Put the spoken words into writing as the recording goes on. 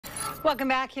Welcome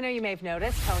back. You know, you may have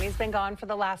noticed Tony's been gone for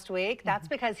the last week. That's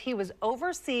because he was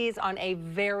overseas on a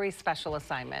very special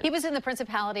assignment. He was in the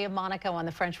Principality of Monaco on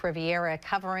the French Riviera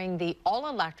covering the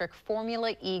all-electric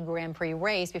Formula E Grand Prix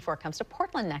race before it comes to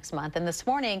Portland next month. And this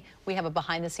morning, we have a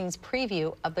behind-the-scenes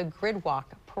preview of the Grid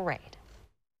Walk Parade.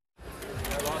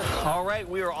 All right,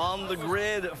 we are on the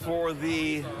grid for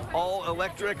the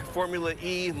all-electric Formula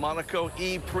E Monaco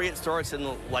E-Prix. It starts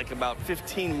in like about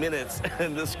 15 minutes,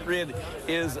 and this grid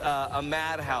is a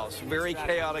madhouse. Very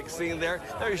chaotic scene there.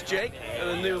 There's Jake,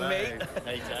 the new mate.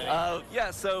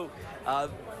 Yeah, so a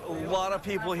lot of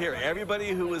people here. Everybody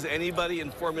who was anybody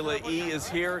in Formula E is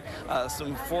here.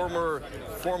 Some former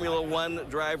Formula One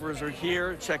drivers are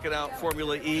here checking out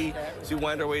Formula E. As we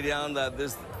wind our way down,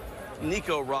 there's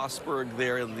Nico Rosberg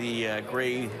there in the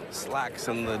gray slacks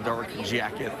and the dark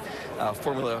jacket,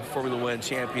 Formula One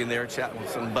champion there, chatting with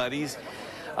some buddies.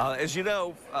 As you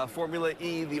know, Formula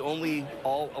E, the only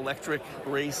all-electric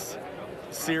race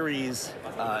series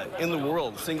in the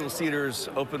world, single-seaters,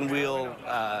 open-wheel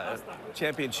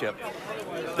championship.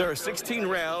 There are 16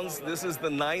 rounds. This is the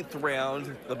 9th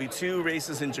round. There'll be 2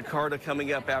 races in Jakarta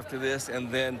coming up after this,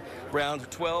 and then round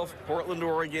 12, Portland,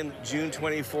 Oregon, June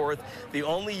 24th. The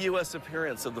only U.S.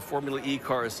 appearance of the Formula E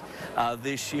cars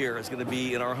this year is going to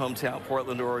be in our hometown,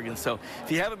 Portland, Oregon. So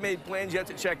if you haven't made plans yet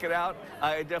to check it out,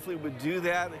 I definitely would do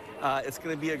that. It's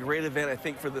going to be a great event, I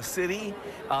think, for the city.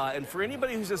 And for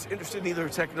anybody who's just interested in either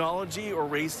technology or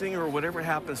racing or whatever it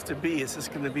happens to be, it's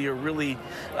just going to be a really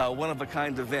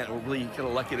one-of-a-kind event. We're really kind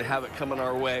of lucky to have it coming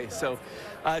our way. So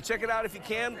check it out if you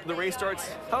can. The race starts.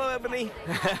 Hello, Ebony.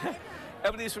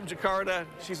 Ebony's from Jakarta.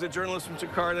 She's a journalist from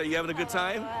Jakarta. You having a good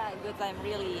time? Good time,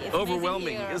 really. It's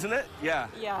overwhelming, isn't it? Yeah.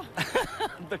 Yeah.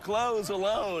 The clothes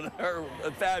alone are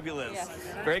fabulous. Yes.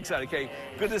 Very excited. Okay,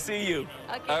 good to see you.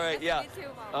 Okay, all right, yeah. Too,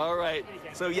 all right.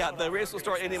 So yeah, the race will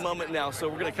start any moment now. So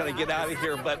we're going to kind of get out of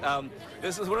here. But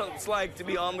this is what it's like to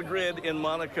be on the grid in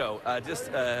Monaco.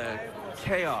 Just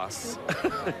chaos,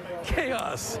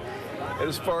 chaos,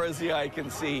 as far as the eye can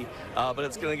see. But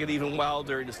it's going to get even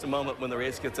wilder in just a moment when the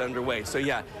race gets underway. So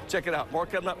yeah, check it out. More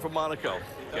coming up from Monaco,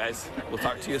 guys. We'll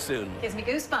talk to you soon. Gives me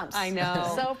goosebumps. I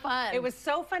know. So fun. It was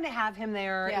so fun to have him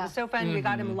there. Yeah. It was so fun. We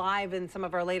got him live in some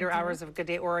of our later hours of Good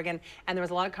Day Oregon, and there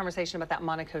was a lot of conversation about that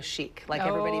Monaco chic. Like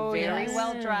everybody very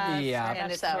well dressed,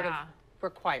 and it's sort of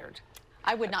required.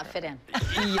 I would not fit in.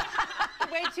 Yeah.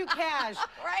 Way too cash.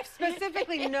 Right.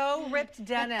 Specifically, no ripped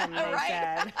denim, they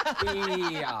said.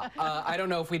 Yeah. I don't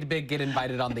know if we'd get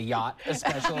invited on the yacht,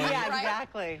 especially. Yeah,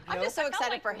 exactly. I'm just so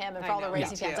excited for him and for all the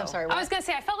racing fans. I'm sorry. I was going to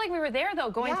say, I felt like we were there,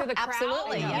 though, going through the crowd.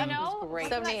 Absolutely. You know? It was great.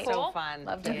 So neat. So fun.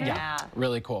 Loved it. Yeah.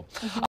 Really cool.